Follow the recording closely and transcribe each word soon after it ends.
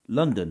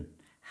London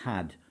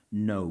had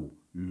no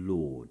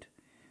lord.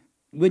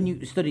 When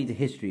you study the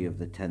history of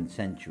the 10th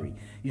century,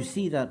 you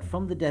see that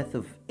from the death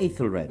of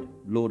Aethelred,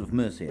 Lord of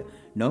Mercia,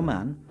 no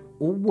man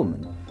or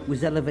woman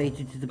was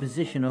elevated to the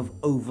position of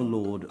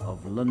Overlord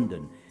of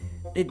London.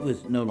 It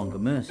was no longer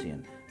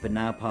Mercian, but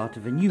now part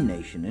of a new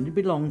nation, and it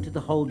belonged to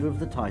the holder of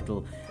the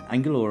title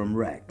Angelorum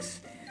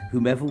Rex.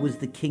 Whomever was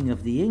the king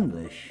of the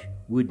English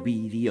would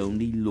be the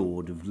only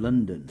Lord of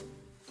London.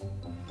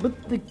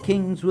 But the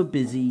kings were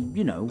busy,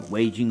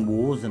 waging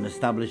wars and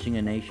establishing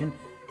a nation,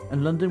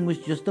 and London was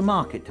just a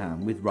market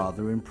town with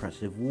rather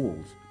impressive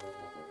walls.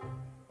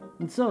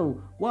 And so,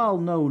 while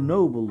no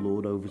noble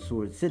lord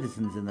oversaw its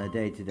citizens in their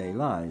day-to-day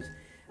lives,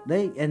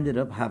 they ended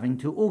up having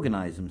to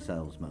organise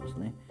themselves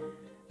mostly.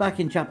 Back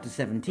in chapter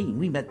 17,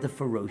 we met the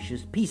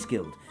ferocious Peace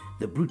Guild,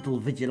 the brutal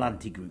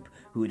vigilante group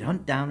who would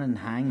hunt down and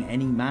hang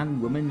any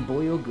man, woman,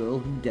 boy or girl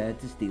who dared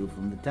to steal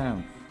from the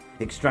town,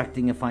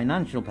 extracting a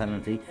financial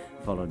penalty,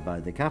 followed by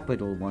the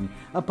capital one,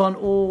 upon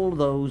all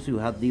those who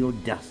had the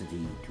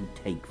audacity to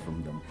take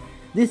from them.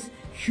 This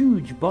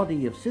huge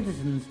body of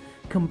citizens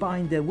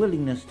combined their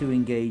willingness to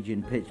engage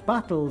in pitched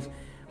battles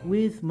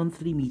with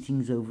monthly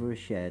meetings over a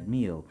shared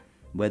meal,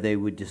 where they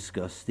would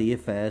discuss the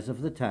affairs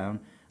of the town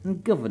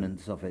and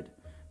governance of it.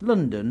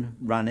 London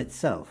ran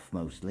itself,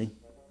 mostly.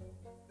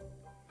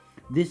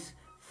 This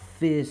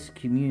fierce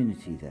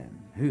community,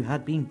 then, who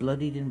had been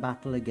bloodied in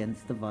battle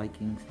against the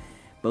Vikings,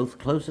 both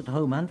close at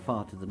home and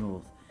far to the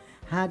north,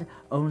 had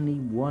only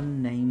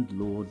one named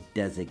lord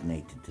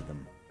designated to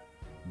them: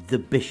 the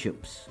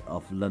Bishops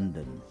of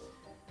London.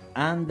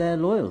 And their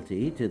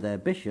loyalty to their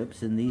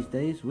bishops in these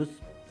days was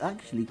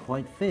actually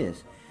quite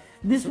fierce.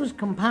 This was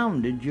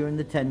compounded during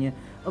the tenure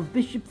of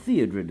Bishop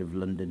Theodred of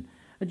London,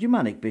 a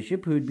Germanic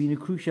bishop who had been a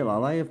crucial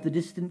ally of the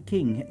distant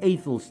king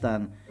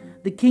Aethelstan.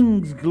 The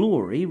king's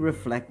glory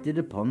reflected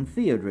upon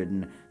Theodred,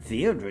 and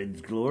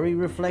Theodred's glory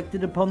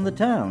reflected upon the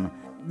town.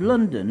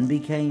 London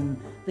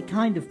became the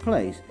kind of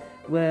place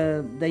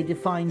where they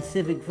defined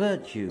civic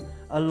virtue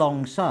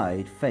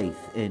alongside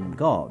faith in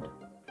God.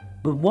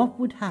 But what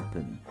would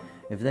happen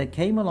if there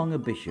came along a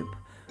bishop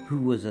who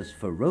was as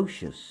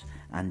ferocious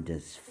and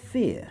as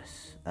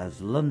fierce as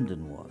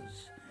London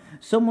was?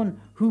 Someone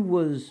who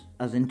was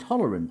as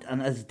intolerant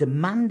and as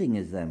demanding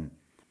as them.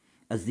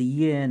 As the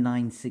year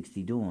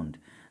 960 dawned,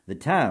 the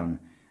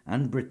town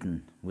and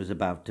Britain was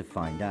about to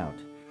find out.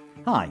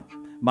 Hi,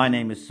 my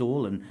name is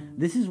Saul, and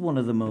this is one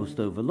of the most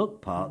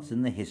overlooked parts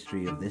in the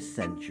history of this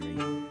century.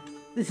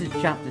 This is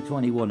chapter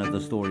 21 of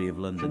the story of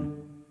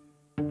London.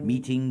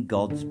 Meeting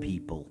God's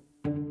people.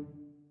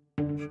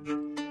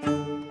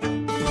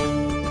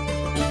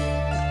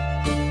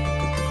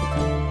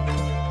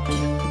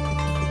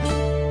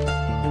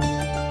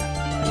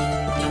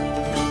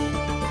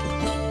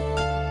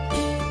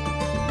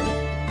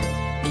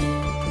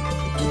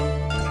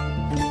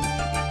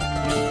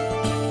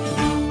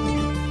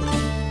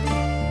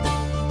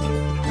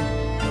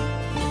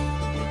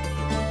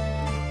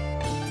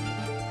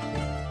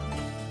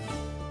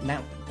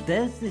 Now,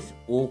 there's this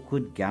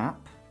awkward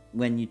gap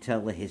when you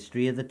tell the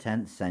history of the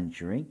 10th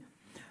century.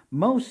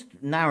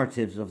 Most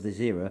narratives of this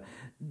era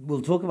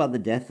will talk about the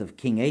death of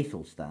King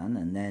Aethelstan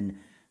and then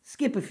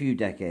skip a few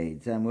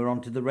decades and we're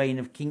on to the reign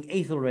of King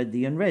Aethelred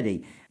the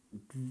Unready.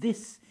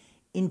 This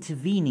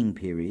intervening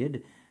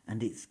period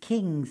and its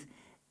kings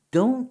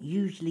don't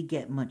usually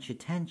get much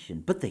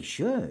attention, but they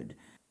should,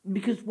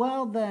 because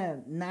while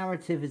their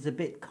narrative is a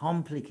bit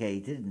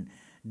complicated and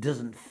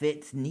doesn't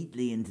fit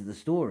neatly into the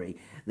story,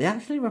 they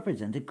actually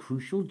represent a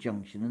crucial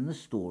junction in the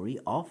story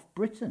of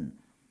Britain.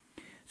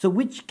 So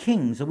which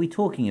kings are we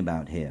talking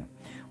about here?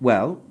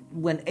 Well,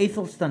 when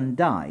Aethelstan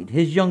died,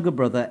 his younger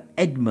brother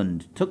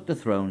Edmund took the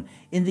throne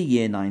in the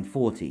year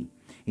 940.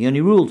 He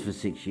only ruled for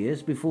 6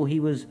 years before he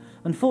was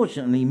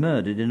unfortunately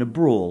murdered in a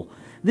brawl.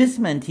 This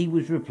meant he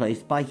was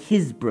replaced by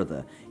his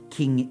brother,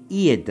 King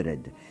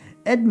Eadred.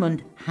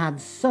 Edmund had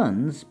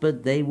sons,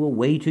 but they were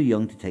way too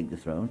young to take the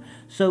throne,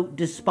 so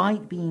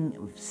despite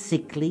being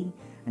sickly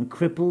and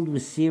crippled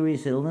with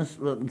serious illness,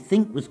 what we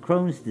think was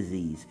Crohn's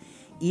disease,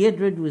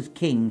 Eadred was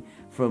king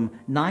from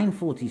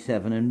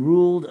 947 and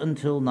ruled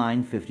until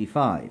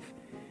 955.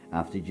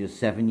 After just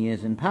 7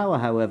 years in power,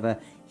 however,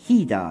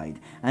 he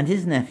died, and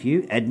his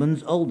nephew,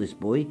 Edmund's oldest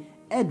boy,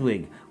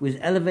 Edwig, was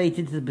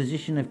elevated to the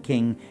position of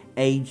king,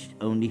 aged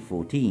only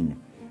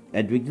 14.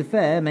 Edwig the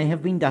Fair may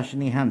have been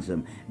dashingly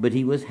handsome, but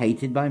he was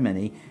hated by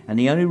many, and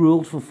he only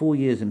ruled for 4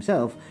 years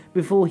himself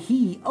before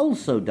he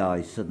also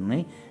dies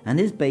suddenly, and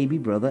his baby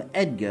brother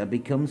Edgar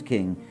becomes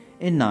king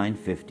in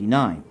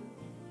 959.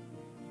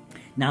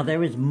 Now,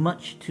 there is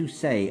much to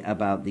say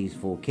about these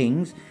 4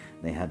 kings.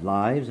 They had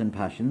lives and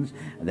passions,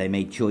 they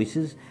made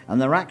choices, and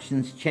their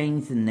actions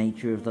changed the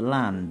nature of the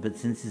land. But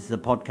since this is a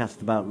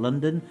podcast about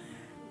London,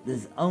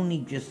 there's only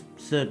just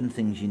certain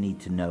things you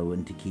need to know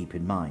and to keep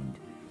in mind.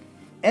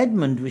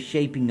 Edmund was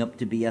shaping up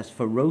to be as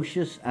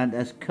ferocious and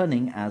as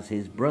cunning as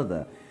his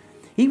brother.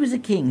 He was a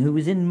king who,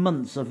 within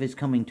months of his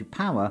coming to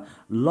power,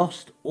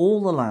 lost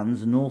all the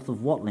lands north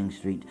of Watling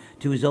Street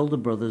to his older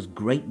brother's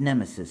great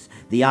nemesis,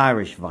 the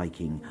Irish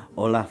Viking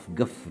Olaf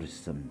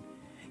Guthfrithson.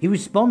 He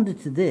responded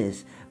to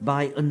this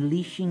by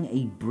unleashing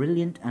a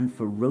brilliant and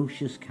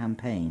ferocious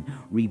campaign,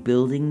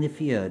 rebuilding the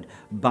fjord,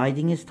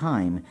 biding his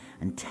time,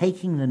 and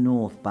taking the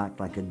north back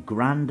like a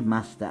grand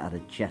master at a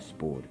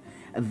chessboard.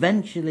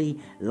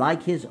 Eventually,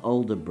 like his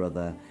older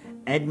brother,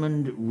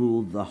 Edmund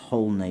ruled the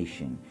whole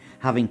nation,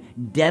 having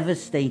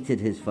devastated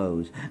his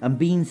foes and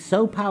been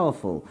so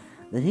powerful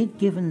that he'd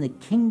given the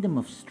kingdom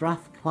of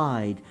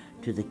Strathclyde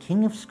to the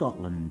King of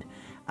Scotland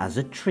as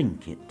a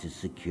trinket to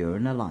secure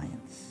an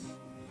alliance.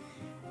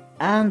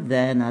 And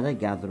then at a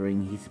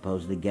gathering, he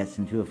supposedly gets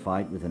into a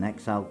fight with an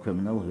exiled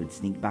criminal who had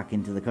sneaked back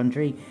into the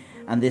country,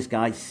 and this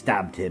guy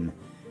stabbed him,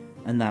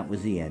 and that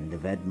was the end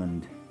of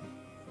Edmund.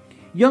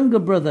 Younger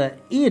brother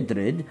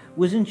Eadred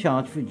was in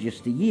charge for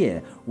just a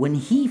year when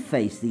he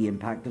faced the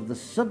impact of the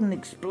sudden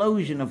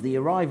explosion of the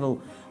arrival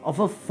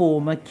of a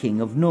former king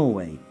of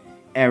Norway,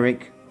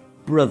 Eric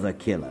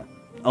Brotherkiller,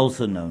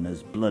 also known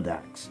as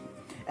Bloodaxe.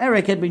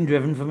 Eric had been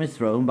driven from his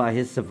throne by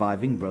his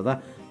surviving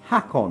brother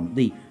Hakon,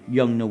 the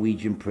young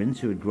Norwegian prince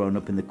who had grown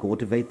up in the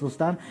court of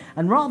Aethelstan,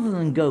 and rather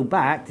than go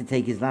back to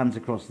take his lands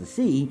across the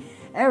sea,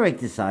 Eric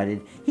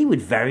decided he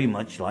would very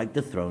much like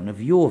the throne of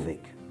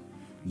Jorvik.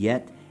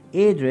 Yet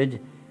Eadred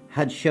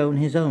had shown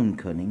his own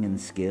cunning and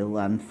skill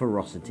and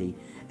ferocity,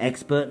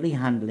 expertly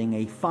handling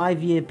a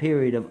 5-year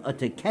period of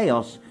utter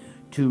chaos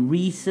to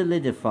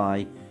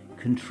re-solidify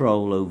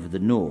control over the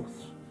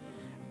north.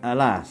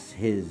 Alas,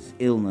 his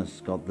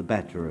illness got the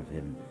better of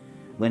him.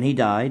 When he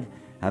died,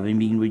 having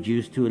been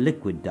reduced to a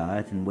liquid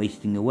diet and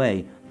wasting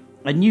away,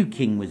 a new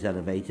king was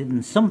elevated,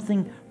 and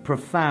something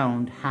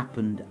profound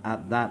happened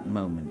at that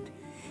moment.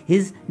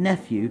 His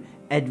nephew,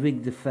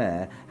 Edwig the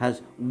Fair,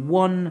 has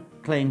one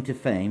claim to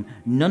fame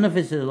none of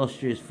his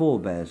illustrious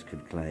forebears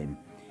could claim.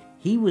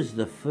 He was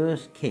the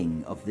first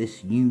king of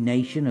this new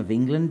nation of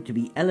England to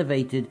be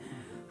elevated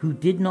who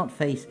did not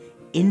face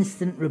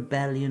instant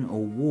rebellion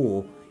or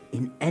war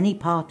in any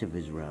part of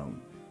his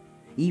realm.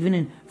 Even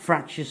in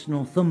fractious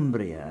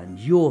Northumbria and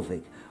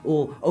Jorvik,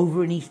 or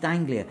over in East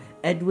Anglia,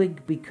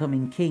 Edwig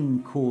becoming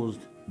king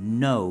caused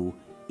no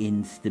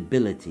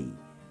instability.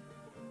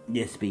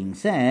 This being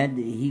said,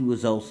 he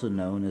was also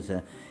known as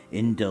an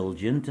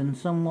indulgent and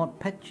somewhat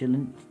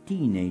petulant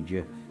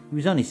teenager. He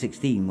was only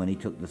 16 when he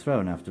took the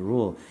throne, after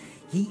all.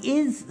 He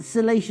is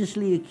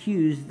salaciously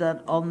accused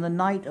that on the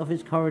night of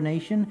his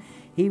coronation,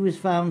 he was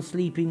found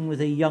sleeping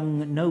with a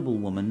young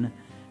noblewoman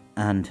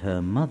and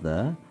her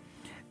mother.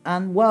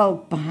 And while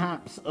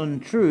perhaps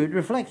untrue, it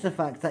reflects the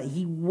fact that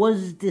he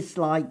was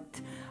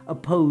disliked,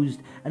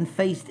 opposed, and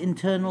faced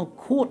internal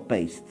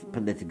court-based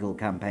political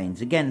campaigns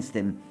against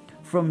him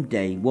from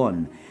day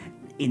one.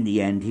 In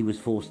the end, he was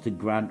forced to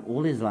grant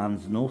all his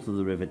lands north of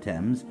the River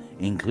Thames,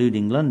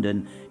 including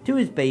London, to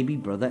his baby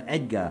brother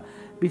Edgar,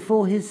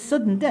 before his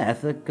sudden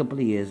death a couple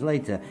of years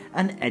later,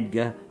 and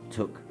Edgar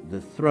took the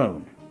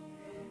throne.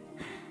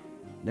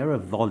 There are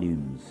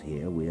volumes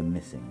here we are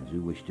missing as we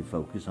wish to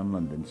focus on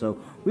London, so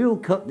we will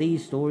cut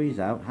these stories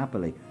out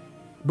happily.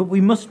 But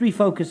we must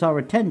refocus our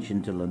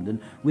attention to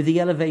London with the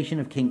elevation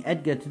of King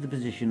Edgar to the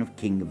position of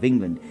King of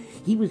England.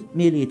 He was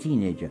merely a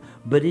teenager,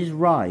 but his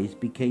rise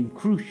became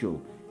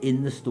crucial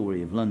in the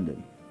story of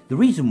London. The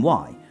reason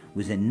why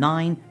was in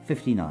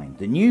 959.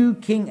 The new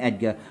King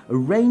Edgar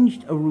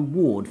arranged a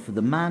reward for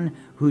the man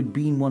who had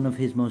been one of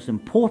his most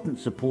important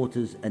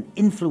supporters and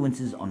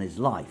influences on his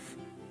life,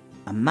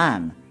 a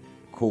man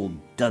called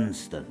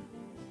Dunstan.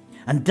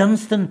 And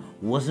Dunstan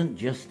wasn't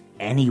just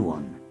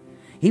anyone.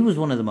 He was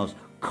one of the most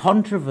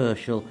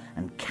controversial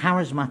and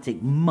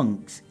charismatic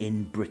monks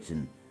in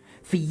Britain.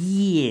 For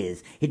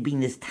years, he'd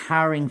been this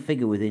towering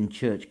figure within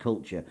church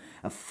culture,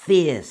 a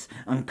fierce,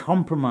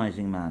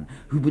 uncompromising man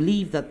who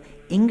believed that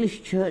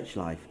English church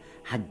life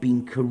had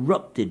been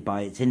corrupted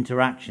by its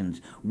interactions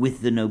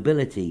with the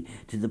nobility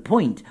to the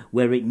point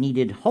where it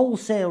needed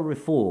wholesale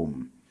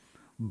reform,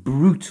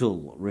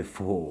 brutal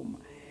reform.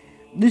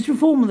 This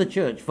reform of the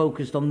church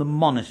focused on the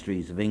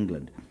monasteries of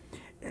England.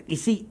 You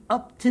see,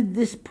 up to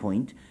this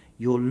point,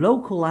 your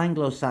local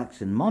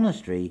Anglo-Saxon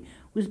monastery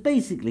was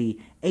basically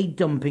a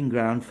dumping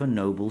ground for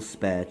noble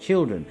spare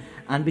children,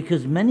 and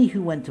because many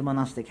who went to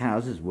monastic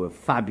houses were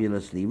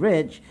fabulously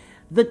rich,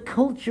 the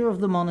culture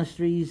of the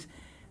monasteries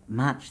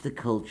matched the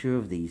culture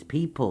of these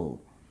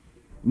people.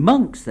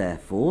 Monks,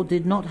 therefore,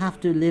 did not have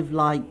to live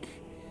like,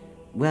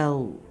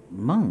 well,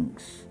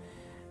 monks.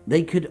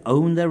 They could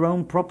own their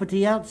own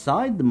property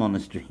outside the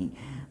monastery.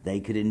 They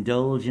could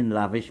indulge in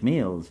lavish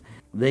meals.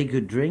 They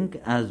could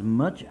drink as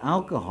much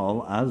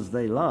alcohol as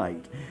they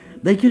liked.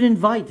 They could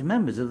invite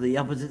members of the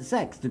opposite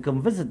sex to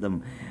come visit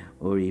them,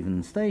 or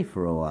even stay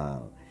for a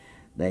while.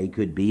 They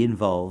could be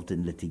involved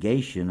in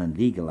litigation and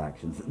legal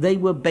actions. They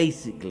were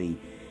basically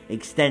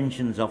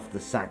extensions of the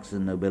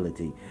Saxon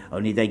nobility,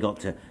 only they got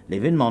to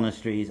live in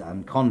monasteries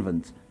and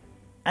convents.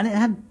 And it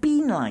had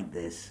been like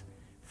this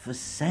for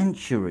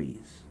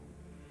centuries.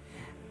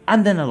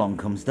 And then along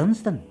comes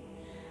Dunstan.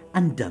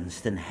 And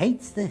Dunstan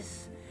hates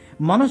this.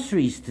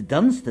 Monasteries to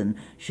Dunstan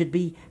should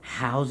be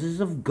houses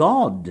of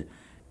God.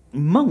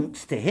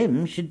 Monks to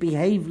him should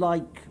behave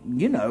like,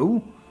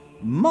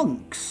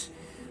 monks.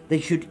 They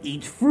should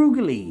eat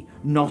frugally,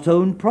 not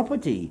own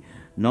property,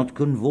 not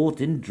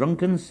cavort in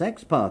drunken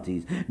sex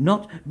parties,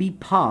 not be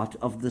part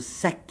of the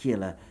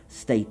secular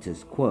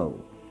status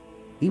quo.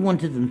 He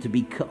wanted them to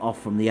be cut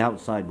off from the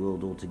outside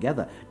world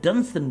altogether.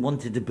 Dunstan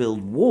wanted to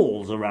build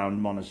walls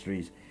around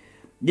monasteries.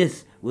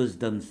 This was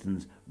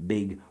Dunstan's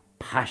big,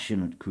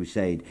 passionate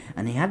crusade,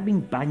 and he had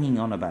been banging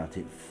on about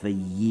it for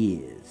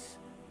years.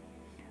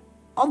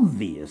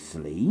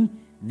 Obviously,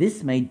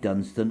 this made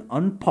Dunstan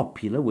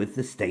unpopular with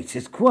the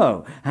status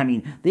quo.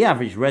 The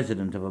average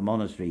resident of a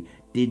monastery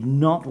did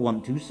not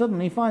want to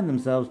suddenly find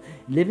themselves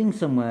living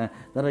somewhere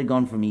that had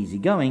gone from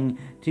easygoing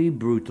to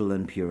brutal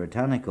and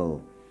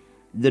puritanical.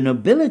 The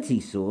nobility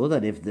saw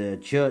that if the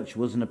church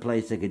wasn't a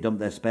place they could dump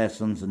their spare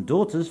sons and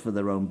daughters for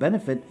their own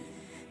benefit,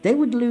 they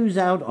would lose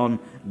out on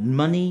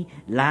money,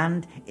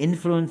 land,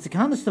 influence, the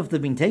kind of stuff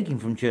they've been taking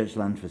from church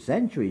land for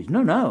centuries.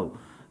 No,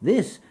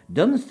 this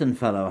Dunstan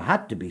fellow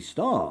had to be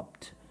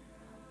stopped.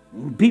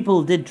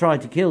 People did try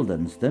to kill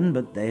Dunstan,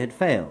 but they had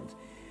failed.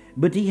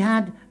 But he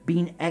had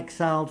been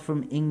exiled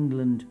from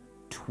England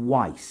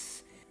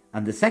twice,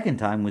 and the second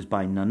time was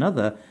by none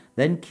other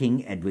than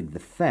King Edward the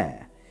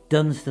Fair.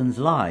 Dunstan's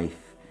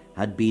life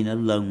had been a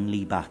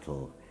lonely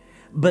battle,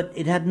 but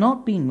it had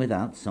not been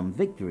without some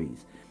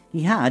victories.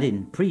 He had,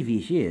 in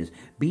previous years,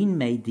 been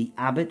made the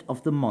abbot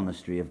of the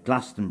monastery of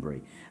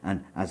Glastonbury,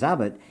 and as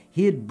abbot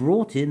he had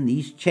brought in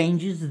these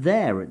changes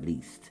there at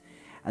least.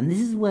 And this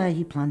is where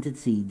he planted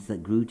seeds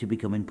that grew to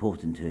become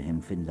important to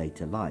him in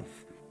later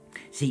life.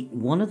 See,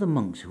 one of the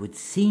monks who had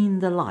seen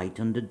the light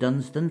under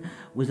Dunstan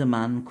was a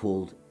man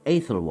called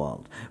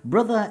Aethelwald.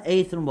 Brother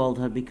Aethelwald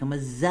had become a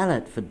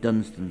zealot for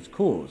Dunstan's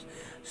cause,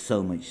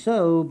 so much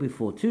so,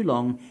 before too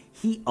long,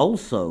 he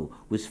also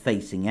was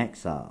facing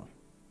exile.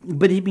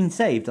 But he'd been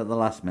saved at the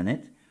last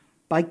minute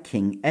by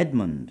King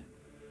Edmund,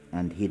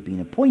 and he had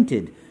been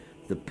appointed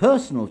the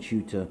personal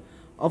tutor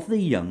of the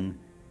young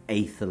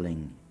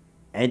Aetheling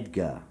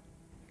Edgar.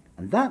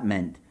 And that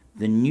meant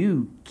the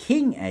new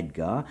King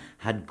Edgar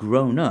had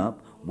grown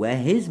up where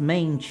his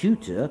main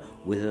tutor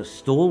was a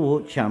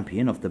stalwart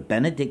champion of the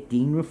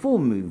Benedictine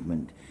reform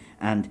movement,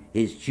 and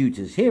his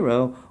tutor's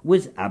hero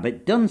was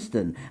Abbot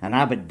Dunstan, and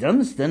Abbot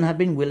Dunstan had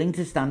been willing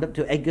to stand up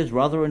to Edgar's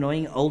rather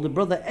annoying older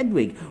brother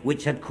Edwig,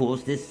 which had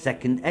caused his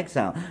second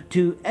exile.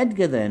 To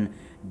Edgar, then,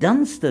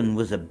 Dunstan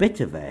was a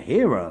bit of a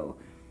hero.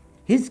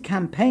 His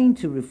campaign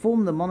to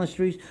reform the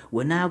monasteries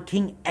were now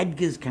King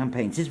Edgar's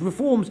campaigns. His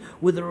reforms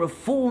were the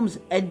reforms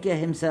Edgar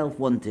himself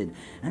wanted.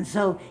 And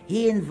so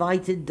he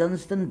invited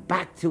Dunstan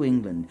back to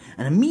England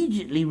and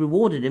immediately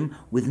rewarded him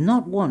with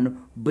not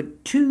one,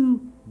 but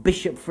 2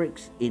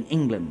 bishoprics in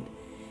England,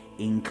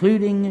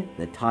 including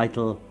the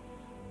title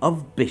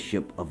of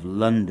Bishop of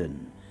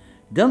London.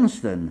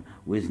 Dunstan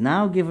was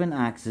now given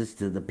access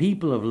to the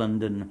people of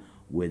London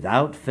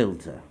without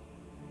filter.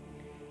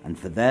 And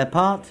for their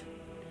part,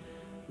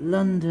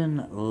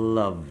 London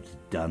loved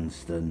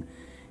Dunstan.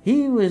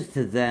 He was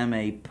to them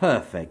a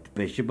perfect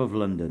Bishop of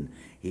London.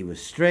 He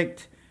was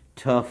strict,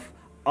 tough,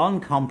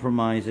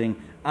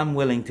 uncompromising, and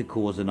willing to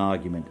cause an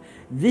argument.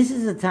 This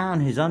is a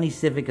town whose only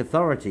civic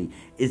authority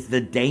is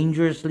the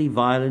dangerously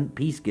violent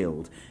Peace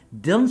Guild.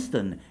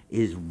 Dunstan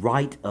is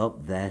right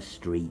up their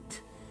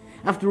street.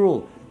 After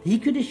all, he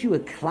could issue a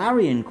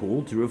clarion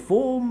call to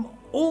reform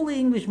all the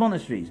English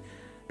monasteries,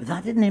 but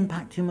that didn't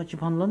impact too much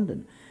upon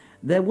London.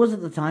 There was at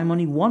the time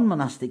only one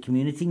monastic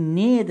community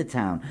near the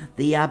town,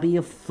 the Abbey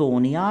of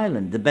Thorney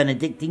Island, the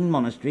Benedictine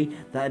monastery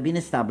that had been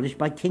established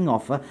by King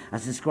Offa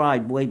as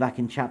described way back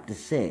in chapter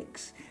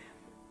 6.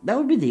 That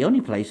would be the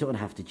only place that would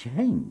have to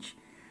change.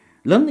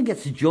 London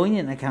gets to join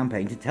in a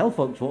campaign to tell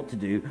folks what to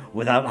do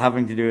without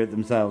having to do it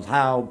themselves.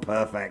 How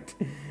perfect.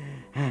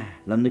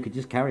 London could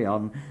just carry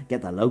on,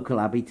 get the local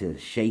abbey to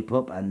shape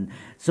up and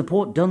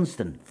support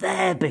Dunstan,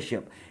 their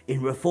bishop,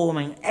 in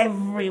reforming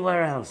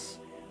everywhere else.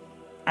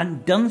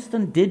 And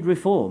Dunstan did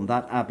reform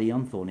that abbey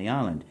on Thorney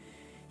Island.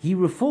 He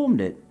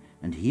reformed it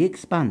and he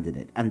expanded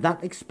it, and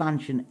that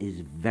expansion is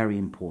very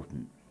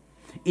important.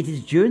 It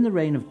is during the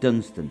reign of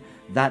Dunstan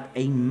that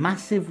a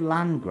massive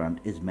land grant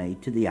is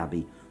made to the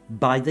abbey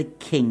by the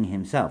king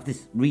himself.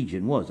 This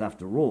region was,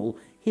 after all,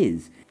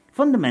 his.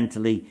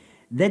 Fundamentally,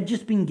 they'd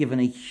just been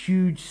given a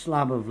huge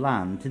slab of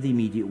land to the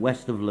immediate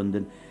west of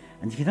London,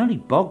 and you can only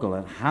boggle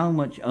at how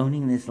much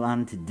owning this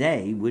land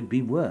today would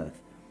be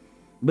worth.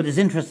 But as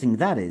interesting as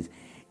that is,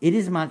 it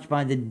is matched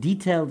by the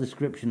detailed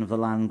description of the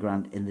land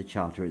grant in the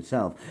charter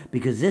itself,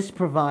 because this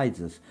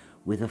provides us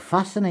with a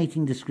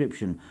fascinating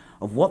description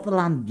of what the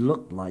land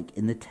looked like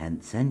in the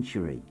 10th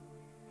century.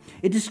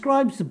 It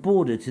describes the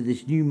border to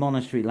this new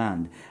monastery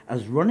land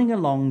as running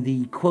along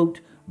the, quote,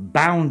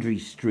 boundary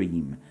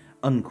stream,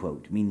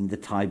 unquote, meaning the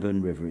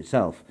Tyburn River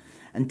itself,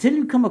 until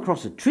you come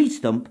across a tree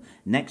stump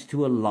next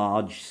to a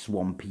large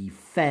swampy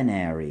fen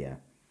area.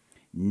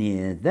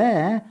 Near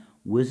there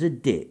was a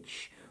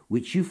ditch,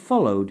 which you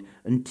followed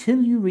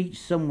until you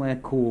reached somewhere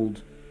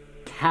called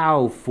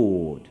Cow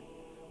Ford,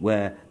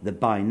 where the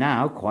by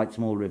now quite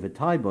small river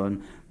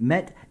Tyburn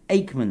met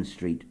Akeman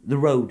Street, the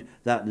road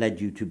that led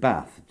you to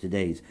Bath,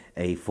 today's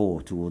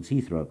A4 towards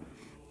Heathrow.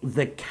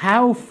 The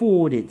Cow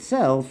Ford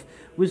itself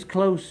was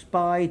close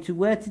by to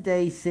where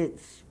today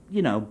sits,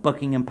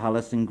 Buckingham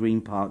Palace and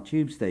Green Park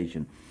Tube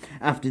Station.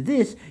 After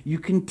this, you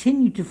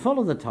continued to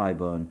follow the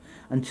Tyburn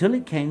until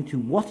it came to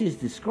what is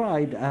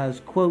described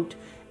as, quote,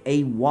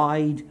 a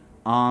wide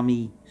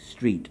army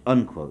street,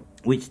 unquote,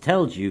 which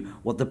tells you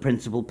what the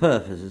principal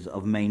purposes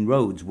of main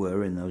roads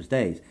were in those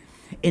days.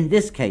 In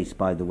this case,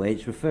 by the way,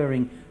 it's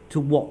referring to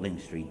Watling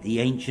Street, the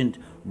ancient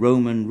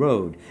Roman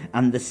road,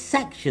 and the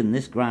section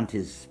this grant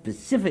is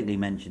specifically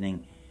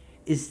mentioning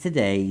is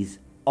today's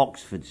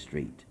Oxford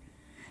Street.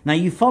 Now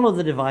you follow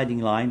the dividing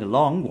line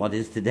along what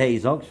is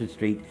today's Oxford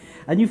Street,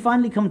 and you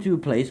finally come to a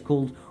place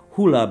called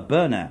Hula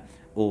Burner,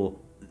 or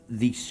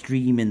the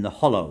stream in the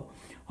hollow.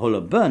 Hula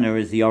Burner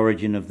is the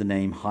origin of the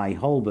name High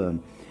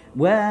Holborn,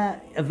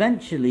 where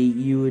eventually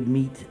you would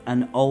meet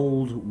an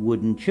old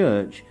wooden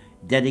church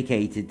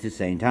dedicated to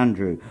St.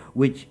 Andrew,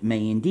 which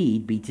may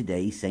indeed be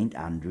today's St.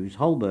 Andrew's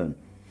Holborn.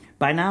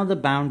 By now the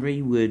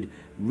boundary would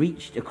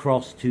reach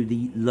across to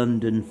the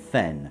London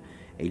Fen,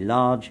 a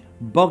large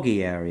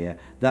boggy area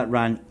that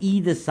ran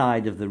either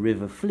side of the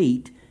River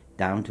Fleet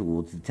down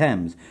towards the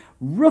Thames,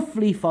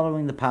 roughly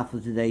following the path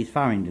of today's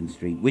Farringdon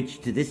Street,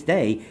 which to this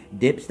day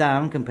dips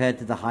down compared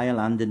to the higher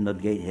land in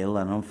Ludgate Hill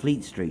and on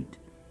Fleet Street.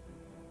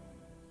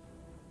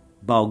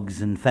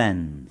 Bogs and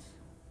fens,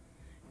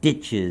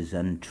 ditches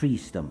and tree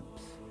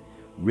stumps,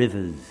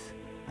 rivers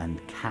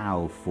and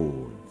cow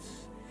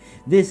fords.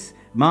 This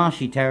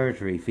marshy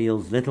territory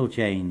feels little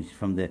changed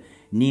from the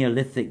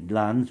Neolithic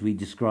lands we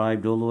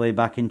described all the way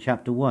back in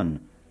chapter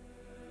 1.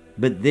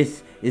 But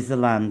this is the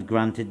land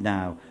granted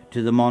now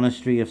to the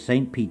monastery of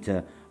St.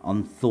 Peter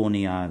on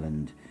Thorney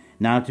Island,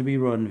 now to be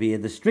run via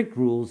the strict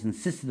rules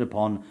insisted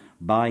upon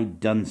by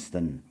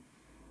Dunstan.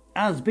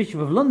 As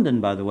Bishop of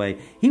London, by the way,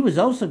 he was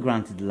also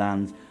granted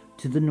lands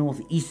to the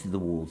north-east of the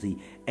walls, the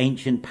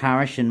ancient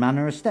parish and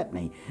manor of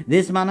Stepney.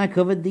 This manor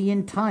covered the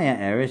entire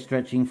area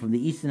stretching from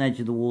the eastern edge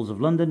of the walls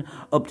of London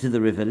up to the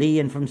River Lee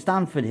and from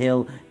Stamford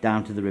Hill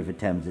down to the River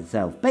Thames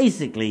itself.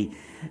 Basically,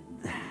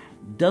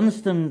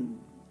 Dunstan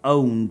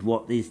owned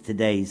what is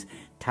today's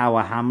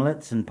Tower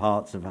Hamlets and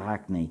parts of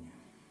Hackney.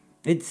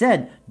 It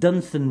said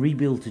Dunstan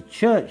rebuilt a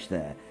church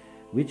there,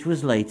 which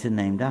was later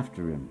named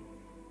after him.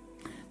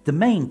 The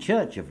main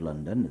church of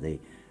London, the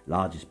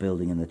largest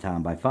building in the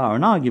town by far,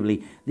 and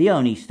arguably the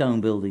only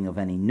stone building of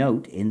any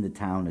note in the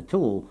town at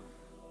all,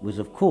 was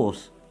of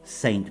course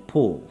St.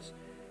 Paul's.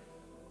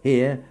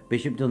 Here,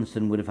 Bishop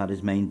Dunstan would have had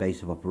his main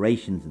base of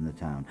operations in the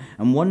town,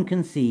 and one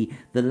can see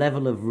the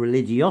level of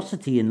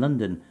religiosity in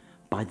London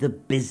by the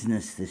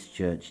business this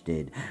church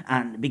did.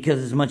 And because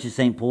as much as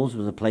St. Paul's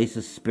was a place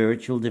of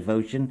spiritual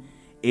devotion,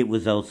 it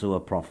was also a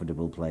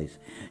profitable place.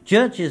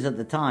 Churches at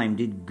the time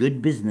did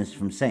good business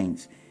from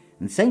saints,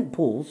 and St.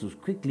 Paul's was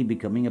quickly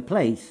becoming a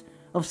place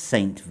of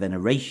saint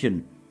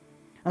veneration.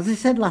 As I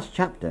said last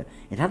chapter,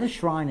 it had a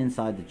shrine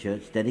inside the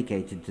church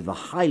dedicated to the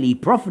highly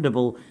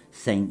profitable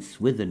Saint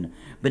Swithin,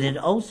 but it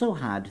also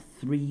had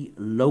 3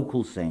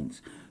 local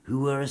saints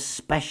who were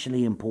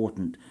especially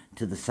important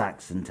to the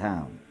Saxon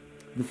town.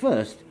 The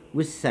first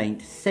was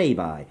Saint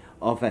Sabai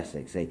of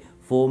Essex, a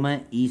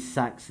former East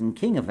Saxon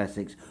king of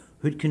Essex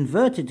who'd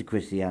converted to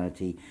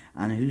Christianity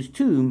and whose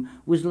tomb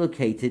was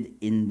located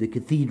in the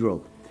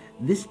cathedral.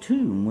 This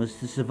tomb was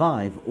to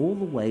survive all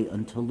the way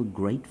until the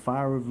Great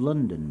Fire of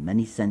London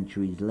many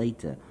centuries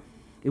later.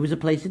 It was a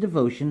place of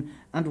devotion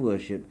and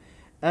worship,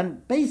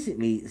 and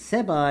basically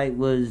Sabai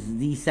was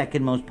the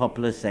second most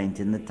popular saint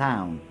in the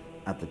town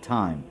at the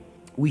time.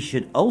 We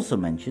should also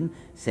mention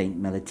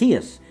Saint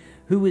Meletius,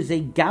 who was a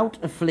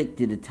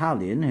gout-afflicted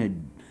Italian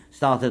who'd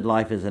started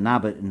life as an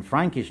abbot in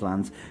Frankish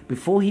lands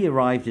before he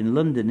arrived in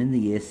London in the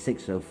year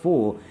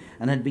 604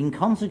 and had been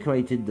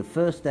consecrated the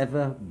first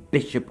ever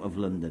Bishop of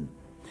London.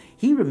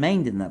 He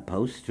remained in that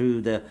post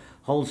through the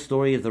whole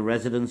story of the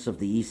residents of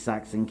the East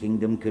Saxon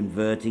kingdom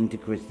converting to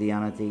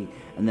Christianity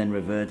and then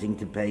reverting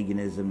to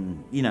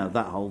paganism,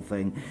 that whole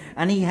thing.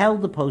 And he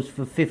held the post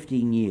for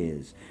 15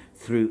 years,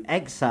 through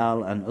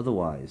exile and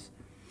otherwise.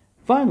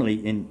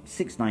 Finally, in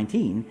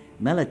 619,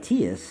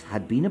 Meletius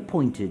had been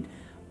appointed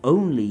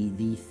only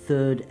the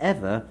 3rd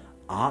ever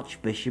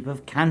Archbishop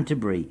of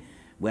Canterbury,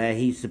 where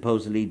he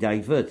supposedly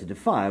diverted a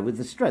fire with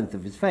the strength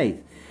of his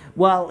faith.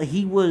 While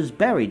he was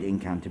buried in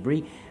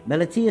Canterbury,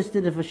 Meletius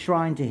did have a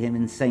shrine to him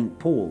in St.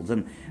 Paul's,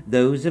 and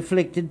those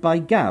afflicted by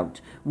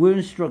gout were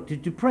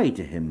instructed to pray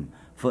to him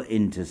for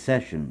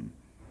intercession.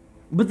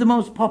 But the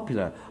most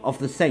popular of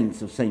the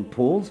saints of St.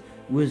 Paul's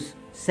was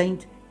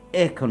St.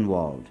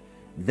 Earconwald,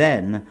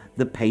 then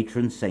the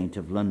patron saint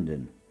of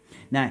London.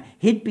 Now,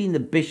 he'd been the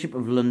Bishop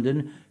of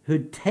London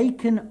who'd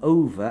taken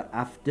over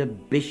after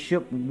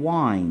Bishop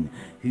Wine,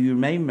 who you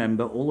may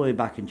remember all the way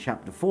back in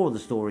chapter 4 of the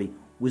story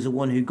was the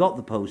one who got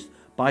the post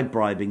by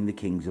bribing the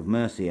kings of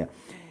Mercia.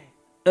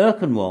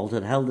 Earconwald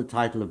had held the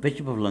title of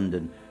Bishop of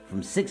London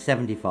from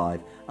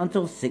 675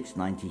 until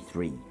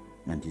 693.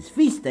 and his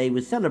feast day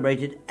was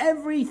celebrated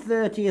every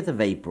 30th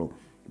of April.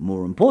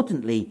 More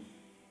importantly,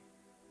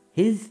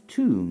 his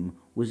tomb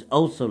was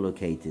also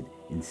located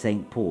in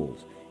St.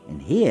 Paul's,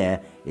 and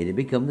here it had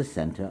become the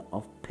centre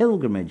of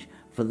pilgrimage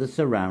for the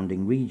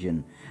surrounding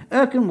region.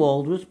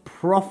 Erkenwald was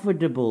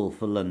profitable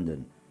for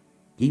London.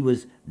 He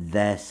was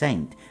their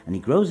saint, and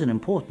he grows in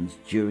importance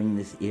during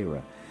this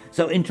era.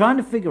 So in trying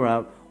to figure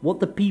out what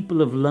the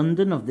people of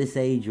London of this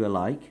age were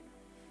like,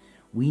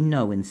 we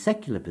know in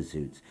secular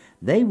pursuits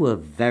they were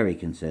very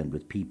concerned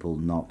with people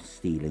not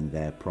stealing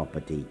their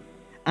property,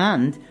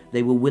 and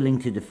they were willing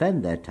to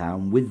defend their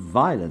town with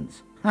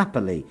violence,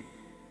 happily.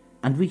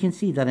 And we can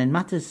see that in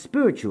matters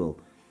spiritual,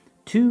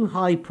 two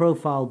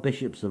high-profile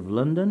bishops of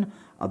London,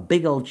 a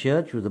big old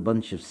church with a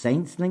bunch of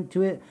saints linked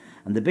to it,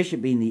 and the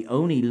bishop being the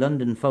only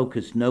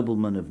London-focused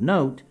nobleman of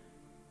note,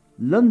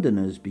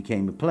 Londoners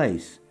became a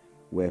place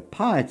where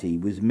piety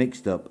was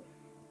mixed up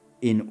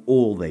in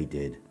all they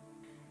did.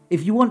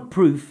 If you want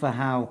proof for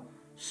how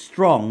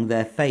strong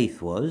their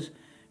faith was,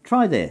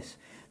 try this.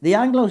 The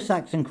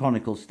Anglo-Saxon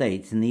Chronicle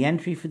states in the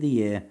entry for the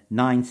year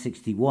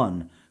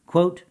 961,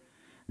 quote,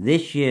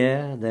 "This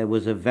year there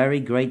was a very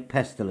great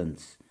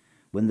pestilence,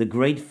 when the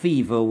great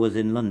fever was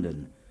in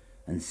London,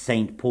 and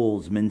St.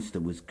 Paul's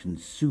Minster was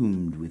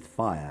consumed with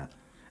fire,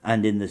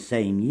 and in the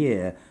same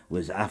year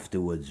was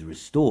afterwards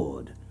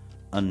restored,"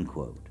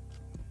 unquote.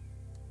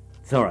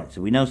 So, all right,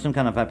 so we know some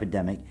kind of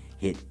epidemic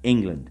hit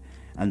England,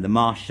 and the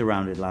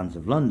marsh-surrounded lands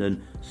of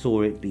London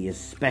saw it be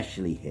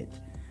especially hit.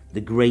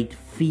 The great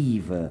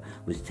fever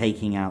was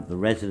taking out the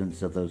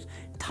residents of those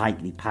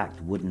tightly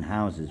packed wooden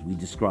houses we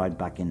described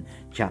back in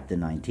chapter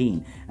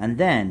 19. And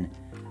then,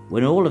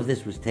 when all of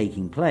this was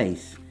taking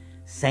place,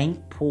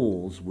 St.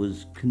 Paul's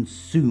was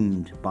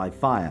consumed by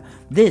fire.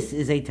 This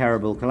is a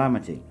terrible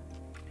calamity.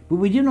 But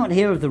we do not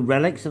hear of the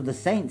relics of the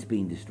saints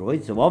being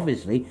destroyed, so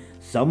obviously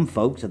some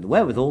folks had the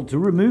wherewithal to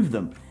remove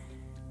them.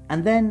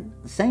 And then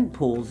St.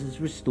 Paul's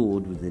is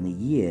restored within a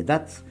year.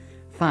 That's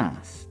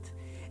fast.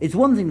 It's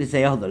one thing to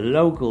say, the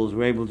locals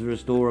were able to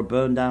restore a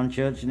burned-down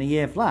church in a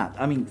year flat.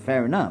 I mean,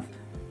 fair enough.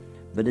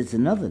 But it's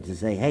another to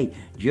say, hey,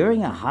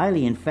 during a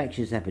highly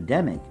infectious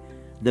epidemic,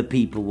 the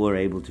people were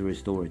able to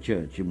restore a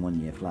church in 1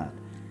 year flat.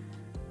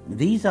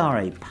 These are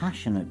a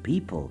passionate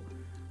people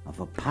of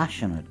a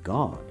passionate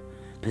God,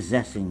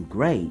 possessing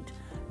great,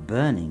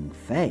 burning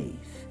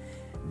faith.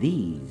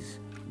 These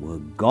were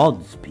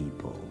God's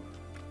people.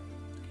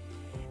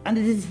 And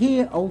it is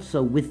here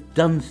also with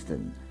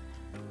Dunstan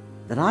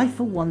that I,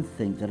 for one,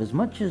 think that as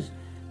much as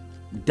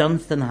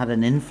Dunstan had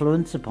an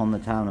influence upon the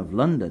town of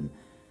London,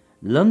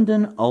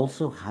 London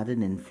also had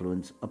an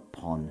influence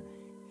upon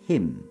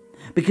him.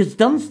 Because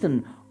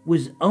Dunstan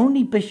was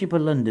only Bishop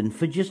of London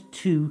for just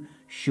 2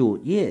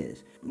 short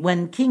years.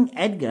 When King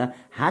Edgar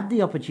had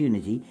the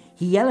opportunity,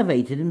 he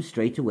elevated him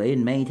straight away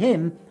and made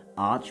him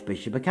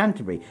Archbishop of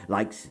Canterbury,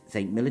 like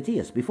St.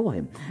 Melitius before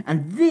him.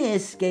 And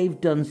this gave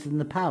Dunstan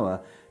the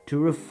power to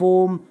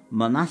reform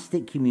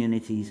monastic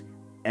communities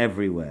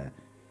everywhere.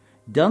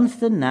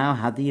 Dunstan now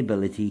had the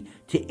ability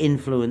to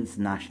influence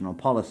national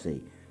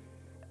policy,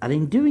 and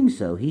in doing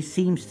so he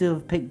seems to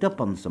have picked up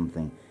on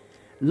something.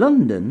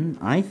 London,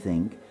 I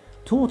think,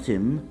 taught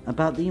him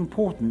about the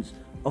importance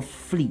of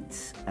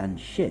fleets and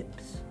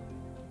ships.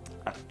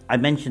 I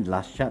mentioned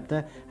last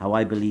chapter how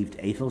I believed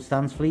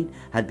Aethelstan's fleet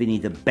had been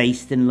either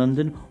based in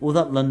London or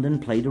that London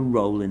played a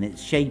role in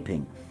its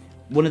shaping.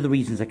 One of the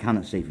reasons I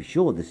cannot say for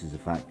sure this is a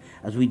fact,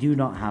 as we do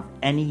not have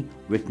any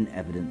written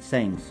evidence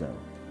saying so.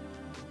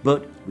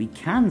 But we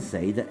can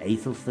say that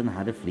Aethelstan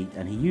had a fleet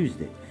and he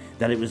used it,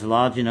 that it was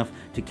large enough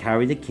to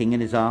carry the king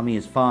and his army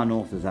as far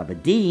north as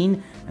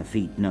Aberdeen, a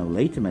feat no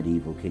later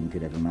medieval king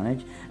could ever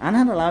manage, and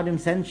had allowed him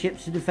send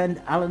ships to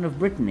defend Alan of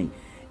Brittany.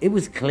 It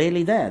was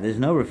clearly there's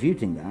no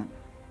refuting that.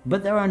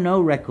 But there are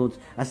no records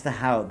as to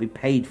how it be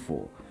paid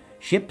for.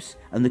 Ships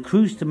and the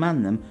crews to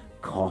man them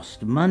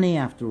cost money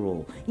after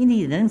all. You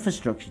need an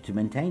infrastructure to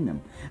maintain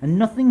them, and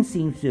nothing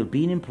seems to have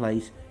been in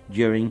place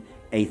during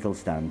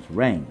Aethelstan's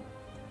reign.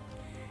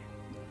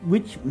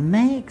 Which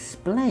may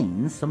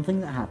explain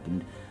something that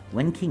happened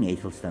when King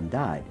Aethelstan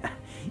died.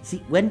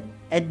 See, when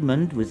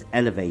Edmund was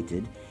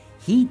elevated,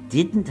 he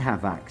didn't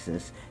have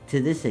access to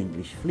this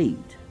English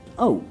fleet.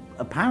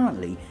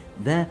 Apparently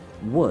there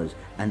was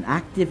an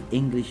active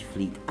English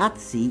fleet at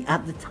sea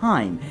at the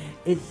time.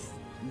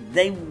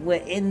 They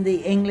were in the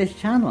English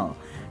Channel,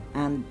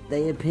 and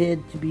they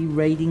appeared to be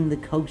raiding the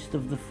coast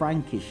of the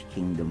Frankish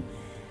kingdom.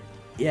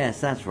 Yes,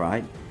 that's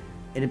right.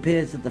 It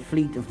appears that the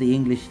fleet of the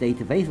English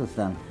state of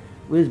Aethelstan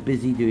was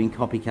busy doing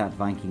copycat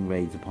Viking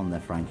raids upon their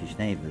Frankish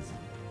neighbours.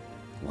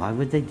 Why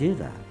would they do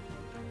that?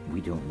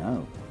 We don't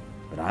know.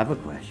 But I have a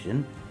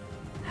question.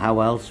 How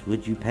else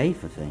would you pay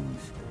for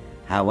things?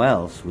 How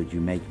else would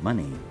you make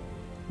money?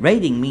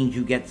 Raiding means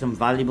you get some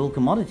valuable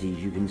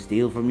commodities you can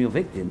steal from your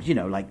victims,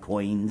 like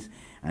coins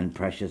and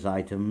precious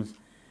items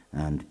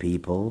and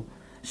people.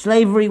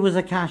 Slavery was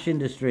a cash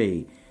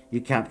industry.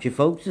 You capture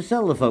folks to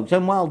sell the folks.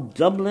 And while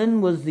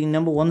Dublin was the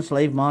 #1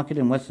 slave market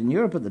in Western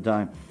Europe at the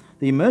time,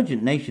 the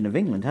emergent nation of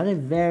England had a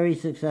very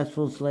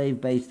successful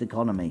slave-based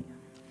economy.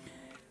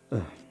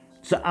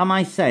 So am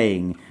I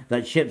saying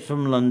that ships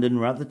from London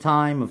were at the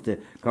time of the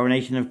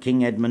coronation of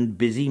King Edmund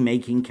busy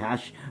making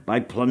cash by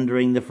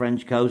plundering the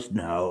French coast?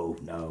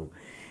 No.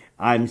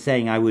 I'm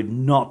saying I would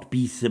not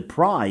be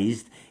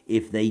surprised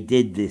if they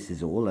did this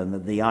is all, and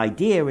that the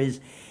idea is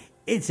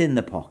it's in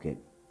the pocket.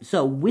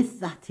 So with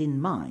that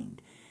in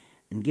mind,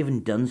 and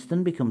given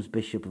Dunstan becomes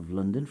Bishop of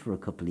London for a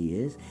couple of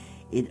years,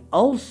 it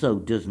also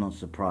does not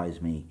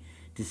surprise me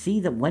to see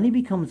that when he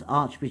becomes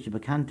Archbishop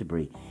of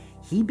Canterbury,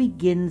 he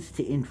begins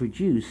to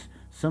introduce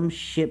some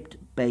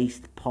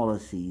ship-based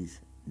policies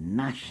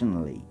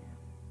nationally.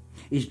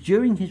 It's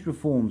during his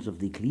reforms of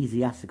the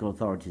ecclesiastical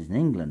authorities in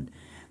England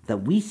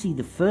that we see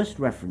the first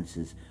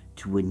references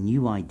to a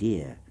new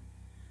idea,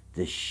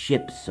 the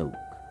ship soak.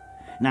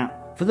 Now,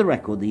 for the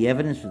record, the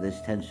evidence for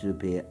this tends to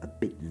appear a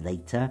bit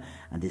later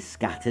and is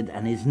scattered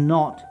and is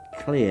not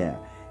clear.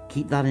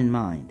 Keep that in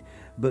mind.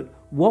 But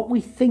what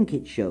we think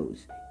it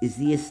shows is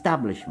the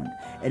establishment,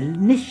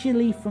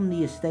 initially from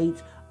the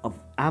estates of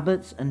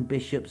abbots and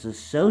bishops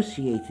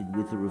associated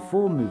with the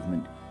reform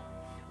movement,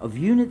 of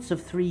units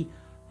of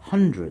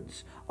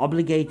 300s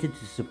obligated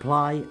to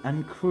supply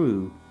and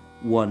crew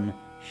one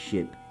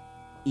ship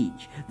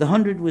each. The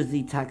 100 was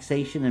the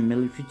taxation and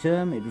military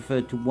term. It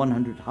referred to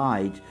 100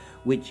 hides,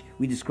 which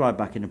we described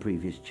back in a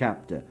previous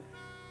chapter.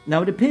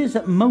 Now, it appears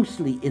that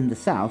mostly in the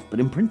south, but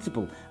in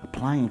principle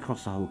applying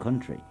across the whole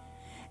country,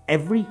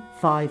 every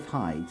 5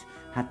 hides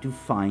had to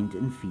find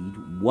and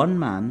feed one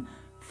man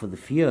for the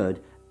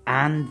fjord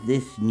and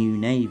this new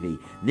navy.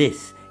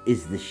 This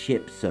is the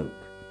ship soak.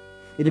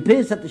 It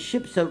appears that the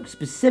ship soak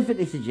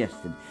specifically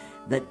suggested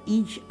that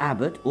each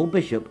abbot or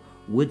bishop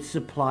would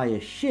supply a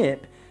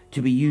ship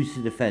to be used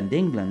to defend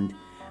England,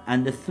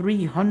 and the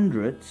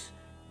 300s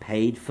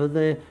paid for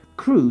the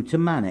crew to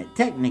man it.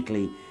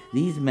 Technically,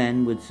 these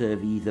men would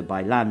serve either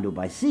by land or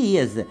by sea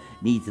as the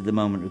needs of the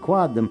moment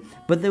required them,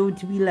 but they were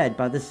to be led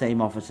by the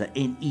same officer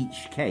in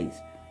each case.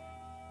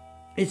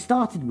 It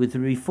started with the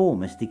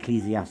reformist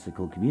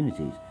ecclesiastical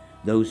communities,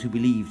 those who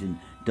believed in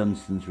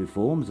Dunstan's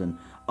reforms, and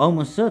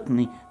almost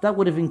certainly that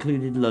would have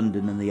included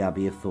London and the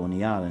Abbey of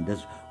Thorney Island.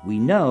 As we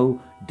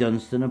know,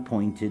 Dunstan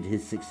appointed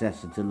his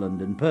successor to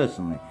London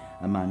personally,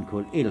 a man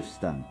called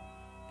Aelfstan.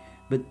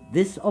 But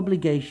this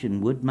obligation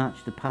would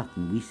match the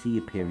pattern we see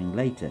appearing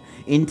later.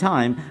 In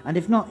time, and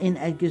if not in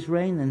Edgar's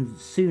reign, then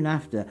soon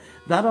after,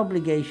 that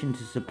obligation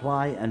to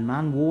supply and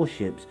man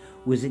warships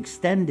was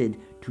extended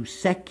to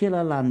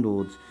secular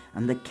landlords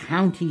and the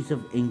counties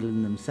of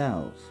England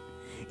themselves.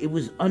 It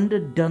was under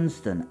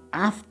Dunstan,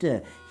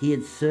 after he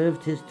had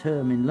served his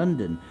term in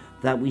London,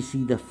 that we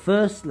see the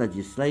first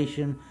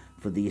legislation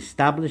for the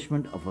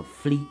establishment of a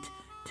fleet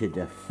to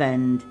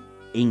defend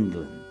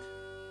England.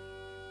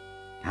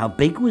 How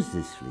big was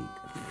this fleet?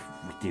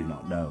 We do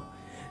not know.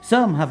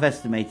 Some have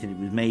estimated it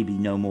was maybe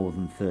no more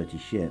than 30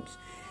 ships.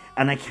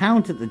 An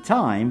account at the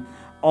time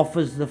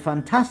offers the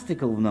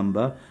fantastical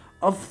number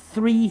of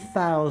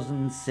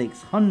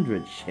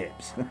 3,600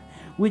 ships,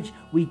 which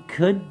we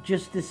could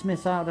just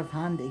dismiss out of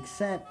hand,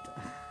 except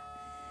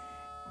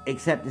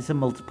it's a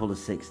multiple of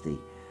 60.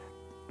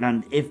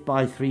 And if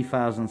by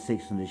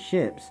 3,600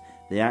 ships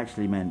they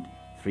actually meant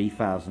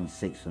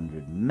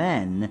 3,600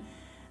 men,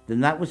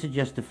 then that would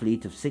suggest a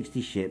fleet of 60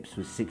 ships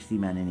with 60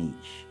 men in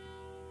each,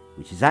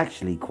 which is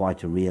actually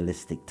quite a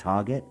realistic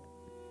target.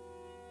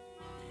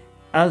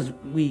 As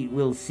we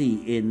will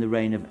see in the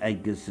reign of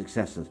Edgar's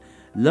successors,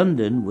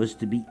 London was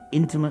to be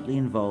intimately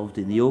involved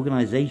in the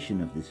organisation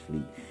of this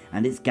fleet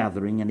and its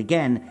gathering, and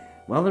again,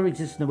 while there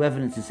exists no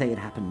evidence to say it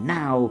happened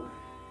now,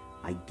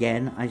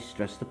 again I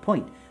stress the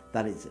point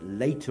that its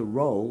later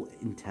role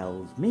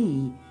tells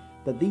me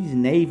that these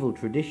naval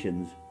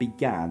traditions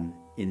began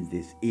in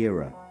this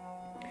era.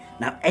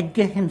 Now,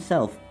 Edgar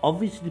himself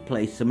obviously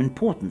placed some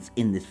importance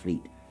in this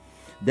fleet.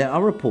 There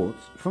are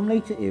reports, from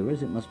later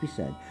eras it must be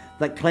said,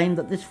 that claim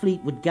that this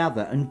fleet would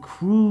gather and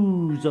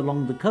cruise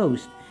along the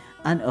coast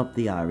and up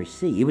the Irish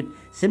Sea. It would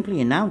simply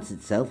announce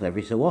itself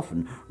every so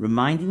often,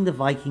 reminding the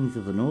Vikings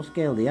of the Norse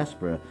Gael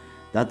diaspora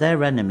that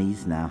their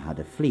enemies now had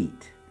a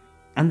fleet.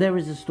 And there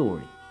is a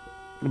story,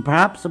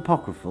 perhaps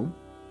apocryphal,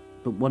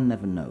 but one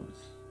never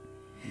knows.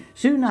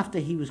 Soon after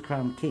he was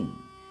crowned king,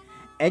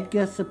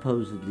 Edgar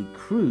supposedly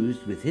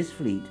cruised with his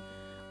fleet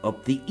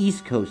up the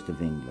east coast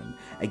of England,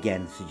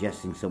 again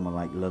suggesting somewhere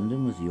like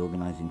London was the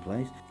organising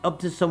place, up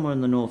to somewhere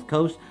on the north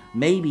coast,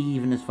 maybe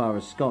even as far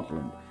as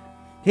Scotland.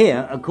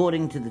 Here,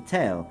 according to the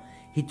tale,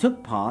 he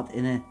took part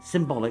in a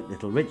symbolic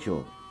little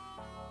ritual.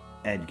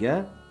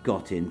 Edgar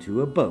got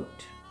into a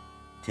boat,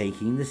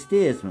 taking the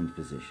steersman's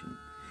position,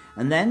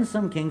 and then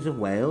some kings of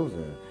Wales,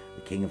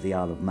 the King of the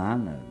Isle of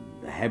Man,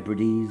 the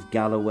Hebrides,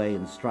 Galloway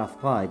and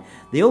Strathclyde,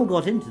 they all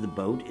got into the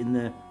boat in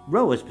the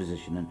rower's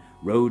position and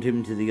rowed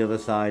him to the other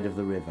side of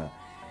the river.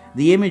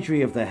 The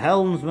imagery of the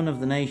helmsman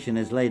of the nation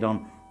is laid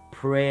on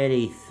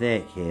pretty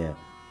thick here,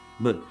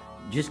 but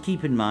just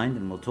keep in mind,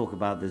 and we'll talk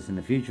about this in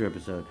a future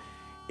episode,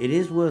 it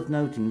is worth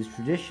noting this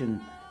tradition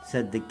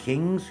said the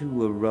kings who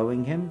were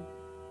rowing him,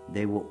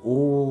 they were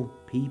all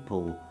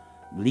people,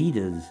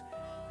 leaders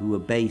who were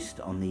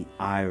based on the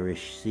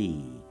Irish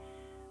Sea.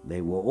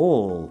 They were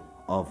all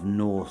of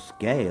Norse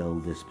Gael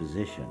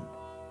disposition.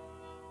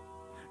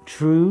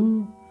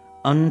 True,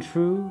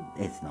 untrue,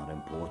 it's not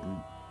important.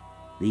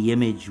 The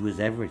image was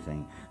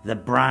everything. The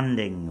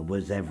branding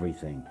was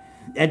everything.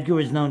 Edgar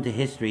is known to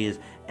history as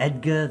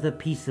Edgar the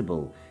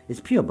Peaceable. It's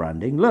pure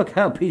branding. Look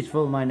how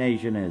peaceful my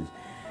nation is.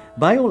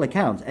 By all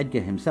accounts,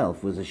 Edgar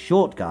himself was a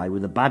short guy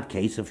with a bad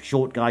case of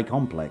short guy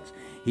complex.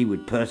 He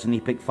would personally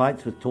pick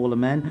fights with taller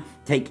men,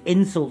 take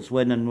insults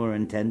when none were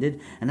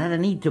intended, and had a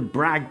need to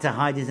brag to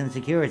hide his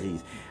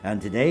insecurities.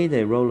 And today,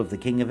 the role of the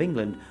King of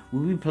England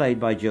will be played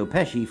by Joe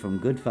Pesci from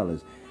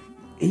Goodfellas.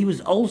 He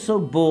was also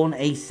born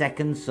a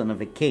second son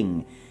of a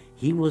king.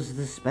 He was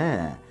the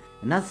spare,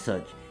 and as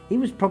such, he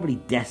was probably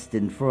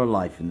destined for a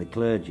life in the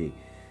clergy.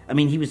 I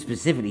mean, he was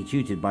specifically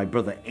tutored by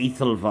Brother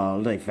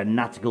Æthelwald, a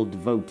fanatical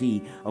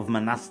devotee of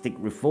monastic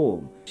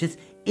reform. His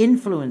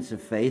influence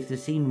of faith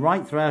is seen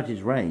right throughout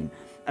his reign.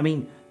 I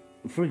mean,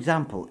 for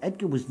example,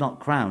 Edgar was not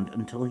crowned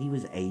until he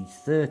was age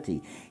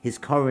 30, his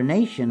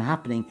coronation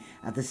happening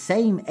at the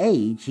same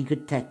age he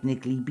could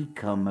technically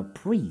become a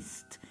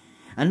priest.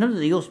 And under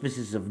the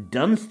auspices of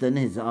Dunstan,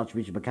 his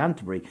Archbishop of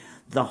Canterbury,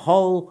 the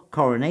whole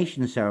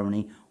coronation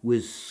ceremony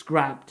was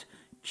scrapped,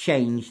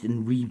 changed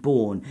and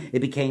reborn. It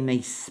became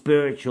a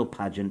spiritual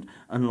pageant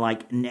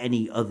unlike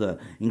any other,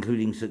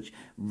 including such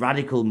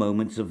radical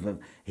moments of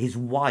his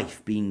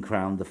wife being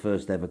crowned the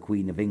first ever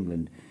Queen of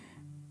England.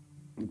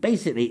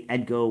 Basically,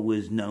 Edgar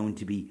was known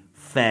to be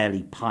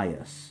fairly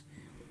pious.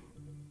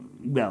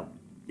 Well,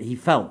 he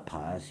felt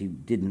pious. He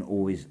didn't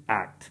always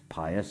act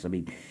pious. I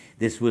mean,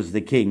 this was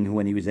the king who,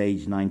 when he was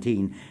aged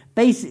 19,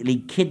 basically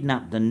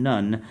kidnapped a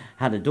nun,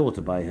 had a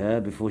daughter by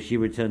her before she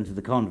returned to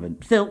the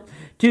convent. Still,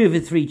 2 of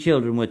his 3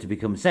 children were to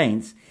become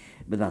saints,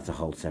 but that's a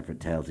whole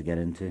separate tale to get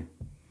into.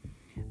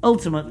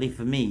 Ultimately,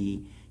 for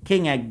me,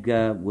 King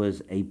Edgar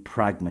was a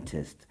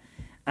pragmatist.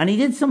 And he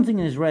did something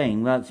in his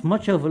reign that's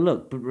much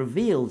overlooked, but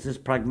reveals this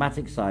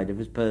pragmatic side of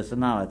his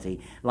personality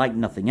like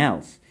nothing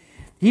else.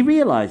 He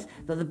realized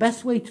that the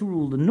best way to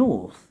rule the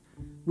North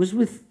was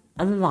with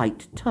a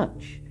light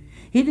touch.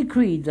 He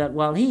decreed that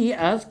while he,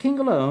 as king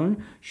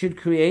alone, should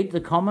create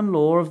the common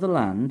law of the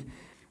land,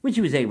 which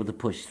he was able to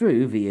push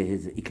through via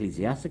his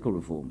ecclesiastical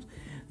reforms,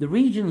 the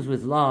regions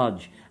with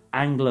large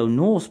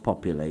Anglo-Norse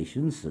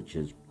populations, such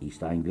as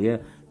East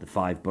Anglia, the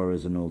 5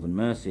 boroughs of northern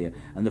Mercia,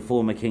 and the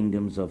former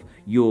kingdoms of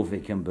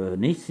Jorvik and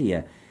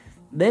Bernicia,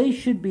 they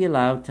should be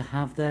allowed to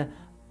have their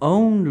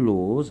own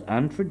laws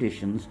and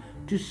traditions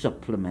to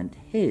supplement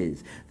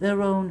his,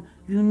 their own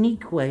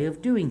unique way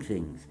of doing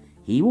things.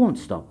 He won't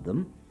stop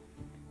them.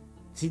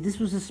 See, this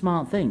was a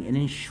smart thing. In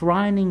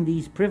enshrining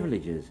these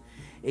privileges,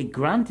 it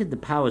granted the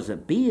powers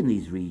that be in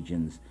these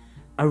regions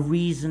a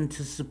reason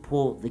to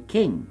support the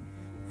king.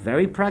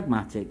 Very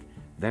pragmatic,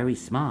 very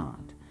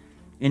smart.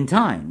 In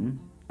time,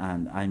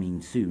 and I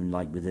mean soon,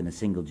 like within a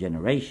single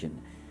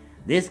generation,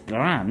 this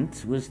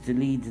grant was to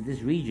lead to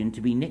this region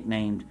to be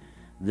nicknamed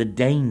the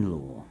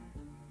Danelaw.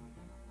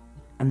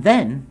 And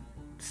then,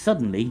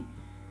 suddenly,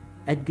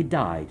 Edgar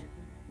died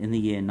in the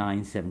year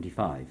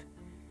 975,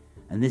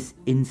 and this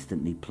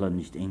instantly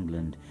plunged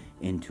England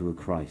into a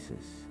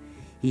crisis.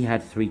 He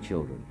had 3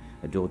 children,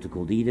 a daughter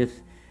called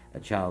Edith, a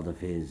child of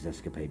his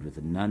escapade with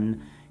a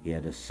nun. He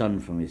had a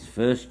son from his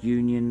first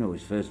union, or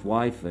his first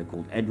wife,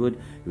 called Edward,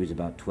 who was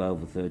about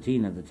 12 or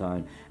 13 at the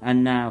time,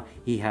 and now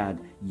he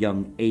had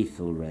young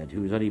Æthelred,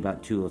 who was only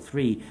about 2 or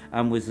 3,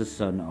 and was the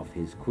son of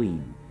his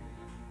queen.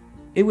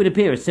 It would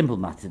appear a simple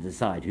matter to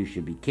decide who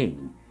should be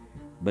king,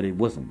 but it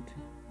wasn't.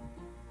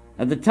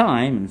 At the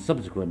time, and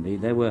subsequently,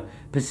 there were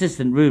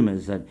persistent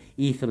rumours that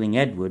Ætheling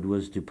Edward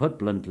was, to put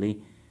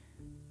bluntly,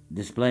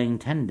 displaying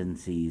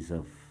tendencies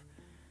of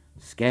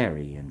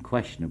scary and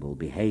questionable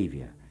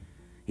behaviour.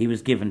 He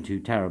was given to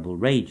terrible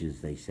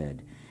rages, they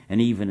said, and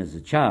even as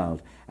a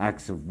child,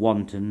 acts of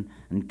wanton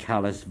and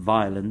callous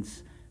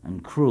violence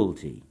and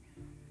cruelty.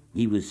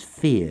 He was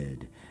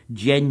feared,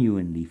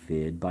 genuinely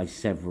feared, by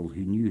several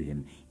who knew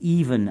him,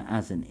 even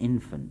as an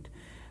infant.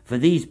 For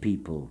these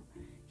people,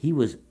 he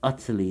was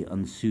utterly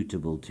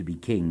unsuitable to be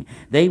king.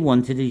 They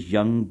wanted his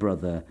young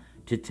brother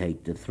to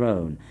take the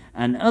throne,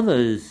 and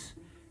others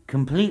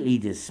completely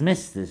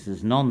dismissed this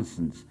as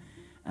nonsense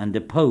and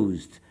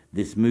opposed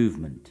this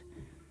movement.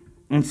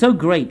 And so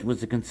great was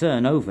the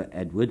concern over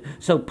Edward,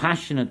 so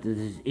passionate did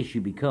this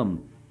issue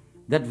become,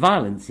 that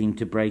violence seemed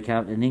to break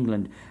out in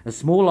England as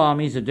small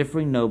armies of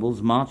differing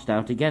nobles marched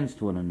out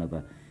against one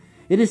another.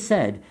 It is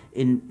said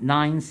in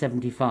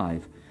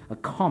 975 a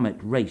comet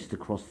raced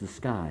across the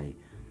sky,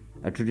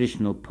 a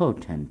traditional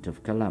portent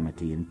of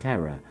calamity and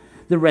terror.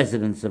 The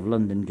residents of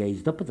London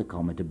gazed up at the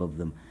comet above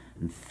them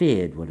and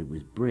feared what it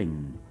would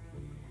bring.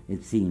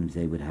 It seems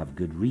they would have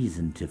good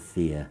reason to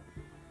fear.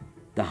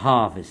 The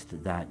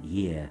harvest that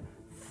year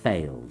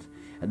failed,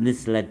 and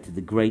this led to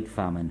the Great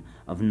Famine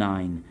of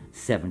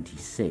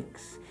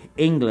 976.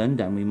 England,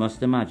 and we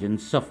must imagine,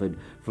 suffered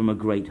from a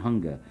great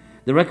hunger.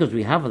 The records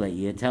we have of that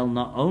year tell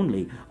not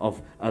only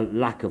of a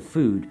lack of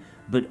food,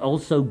 but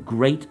also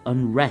great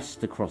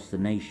unrest across the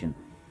nation.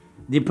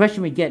 The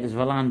impression we get is of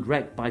a land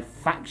wrecked by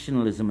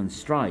factionalism and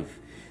strife.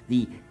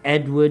 The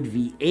Edward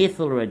v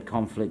Ethelred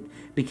conflict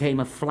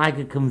became a flag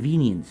of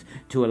convenience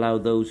to allow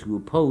those who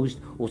opposed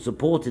or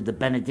supported the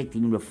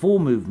Benedictine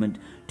reform movement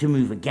to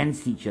move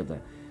against each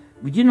other.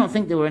 We do not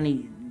think there were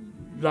any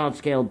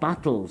large-scale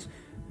battles,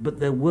 but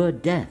there were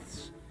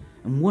deaths,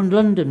 and one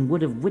London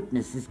would have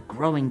witnessed this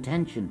growing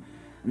tension,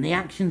 and the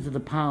actions of the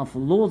powerful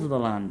lords of the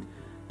land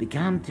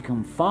began to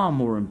become far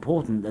more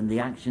important than the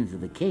actions of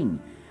the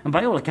king. And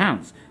by all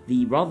accounts,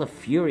 the rather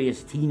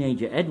furious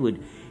teenager Edward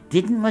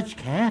didn't much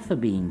care for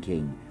being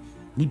king.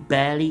 He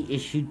barely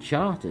issued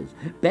charters,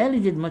 barely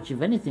did much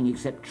of anything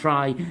except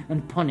try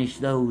and punish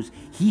those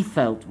he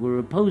felt were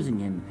opposing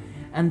him.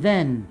 And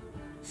then,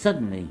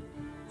 suddenly,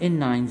 in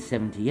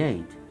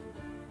 978,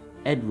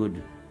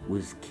 Edward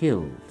was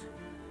killed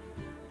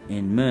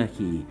in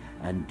murky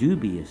and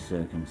dubious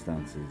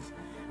circumstances,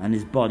 and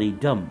his body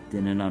dumped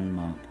in an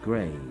unmarked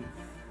grave.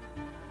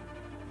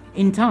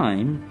 In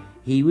time,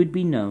 he would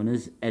be known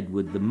as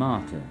Edward the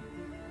Martyr,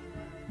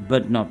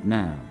 but not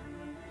now,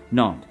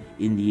 not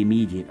in the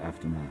immediate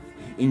aftermath.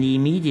 In the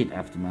immediate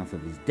aftermath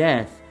of his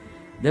death,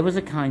 there was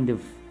a kind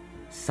of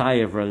sigh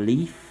of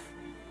relief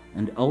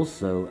and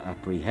also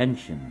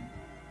apprehension.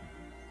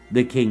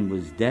 The king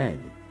was dead.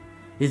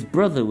 His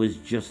brother was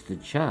just a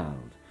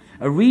child.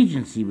 A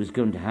regency was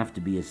going to have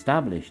to be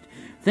established.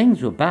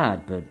 Things were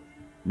bad, but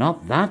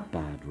not that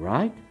bad,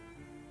 right?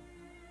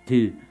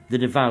 To the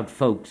devout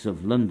folks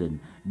of London,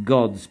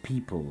 God's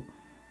people,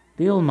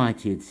 the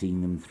Almighty had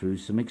seen them through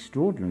some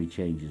extraordinary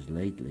changes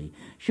lately.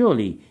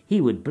 Surely he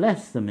would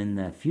bless them in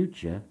their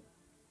future.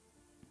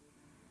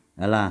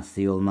 Alas,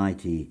 the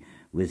Almighty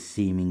was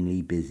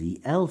seemingly busy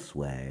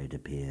elsewhere, it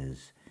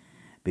appears,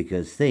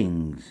 because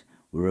things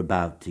were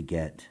about to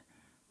get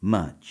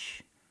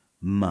much,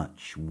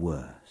 much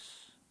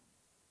worse.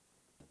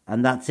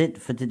 And that's it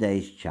for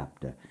today's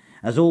chapter.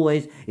 As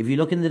always, if you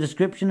look in the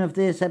description of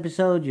this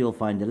episode, you'll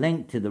find a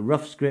link to the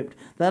rough script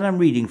that I'm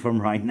reading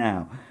from right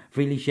now,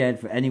 freely shared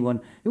for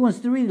anyone who wants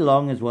to read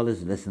along as well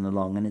as listen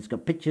along, and it's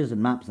got pictures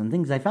and maps and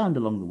things I found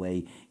along the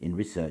way in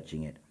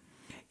researching it.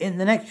 In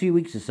the next few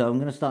weeks or so, I'm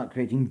going to start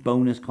creating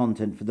bonus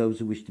content for those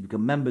who wish to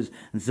become members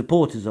and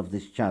supporters of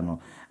this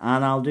channel,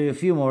 and I'll do a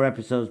few more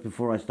episodes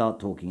before I start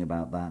talking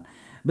about that.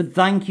 But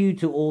thank you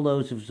to all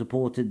those who've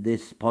supported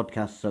this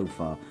podcast so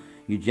far.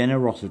 Your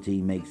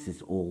generosity makes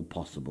this all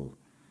possible.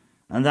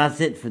 And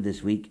that's it for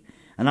this week,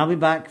 and I'll be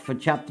back for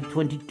chapter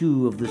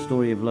 22 of the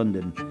story of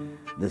London,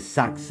 the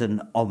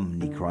Saxon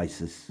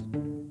Omnicrisis.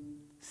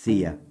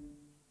 See ya.